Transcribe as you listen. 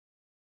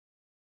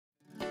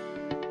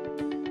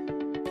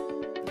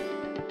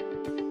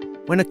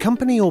When a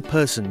company or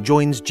person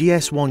joins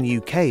GS1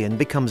 UK and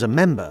becomes a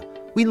member,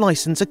 we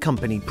license a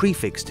company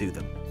prefix to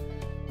them.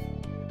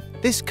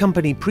 This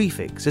company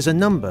prefix is a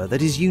number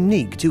that is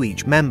unique to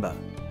each member.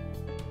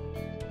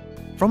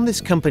 From this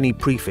company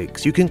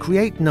prefix, you can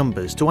create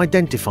numbers to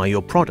identify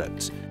your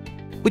products,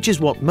 which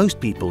is what most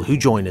people who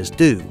join us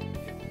do.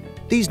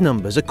 These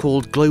numbers are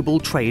called Global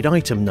Trade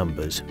Item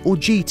Numbers, or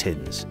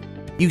GTINs.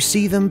 You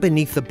see them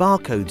beneath the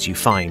barcodes you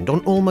find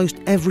on almost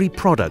every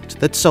product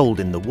that's sold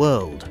in the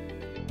world.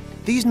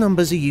 These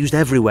numbers are used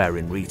everywhere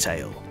in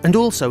retail, and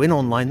also in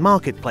online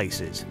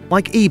marketplaces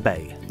like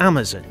eBay,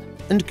 Amazon,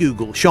 and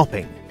Google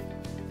Shopping.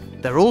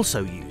 They're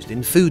also used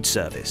in food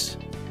service.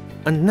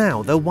 And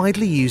now they're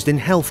widely used in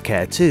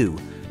healthcare too,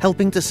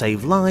 helping to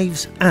save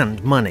lives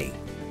and money.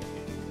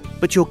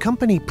 But your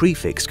company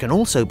prefix can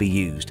also be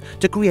used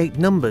to create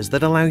numbers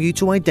that allow you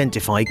to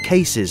identify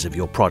cases of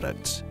your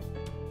products.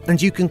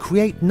 And you can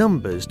create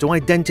numbers to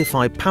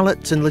identify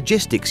pallets and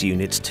logistics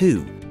units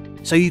too,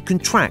 so you can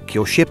track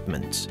your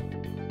shipments.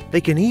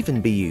 They can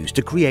even be used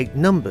to create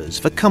numbers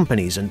for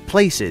companies and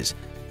places,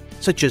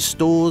 such as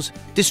stores,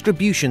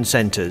 distribution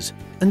centers,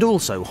 and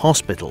also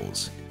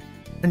hospitals.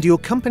 And your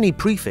company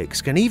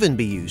prefix can even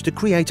be used to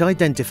create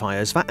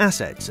identifiers for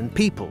assets and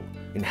people.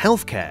 In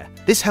healthcare,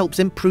 this helps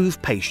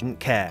improve patient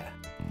care.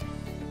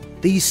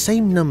 These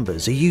same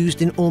numbers are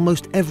used in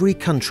almost every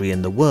country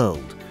in the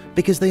world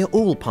because they are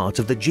all part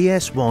of the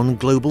GS1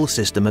 global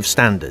system of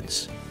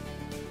standards.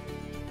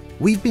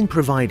 We've been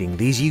providing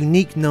these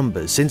unique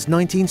numbers since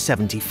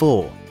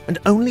 1974, and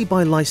only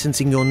by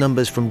licensing your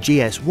numbers from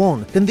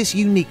GS1 can this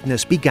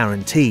uniqueness be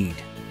guaranteed.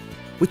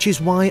 Which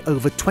is why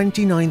over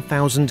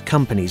 29,000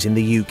 companies in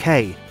the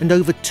UK and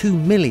over 2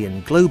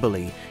 million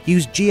globally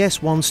use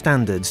GS1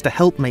 standards to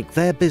help make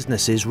their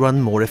businesses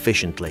run more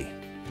efficiently.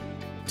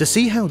 To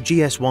see how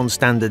GS1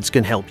 standards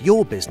can help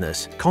your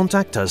business,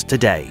 contact us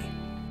today.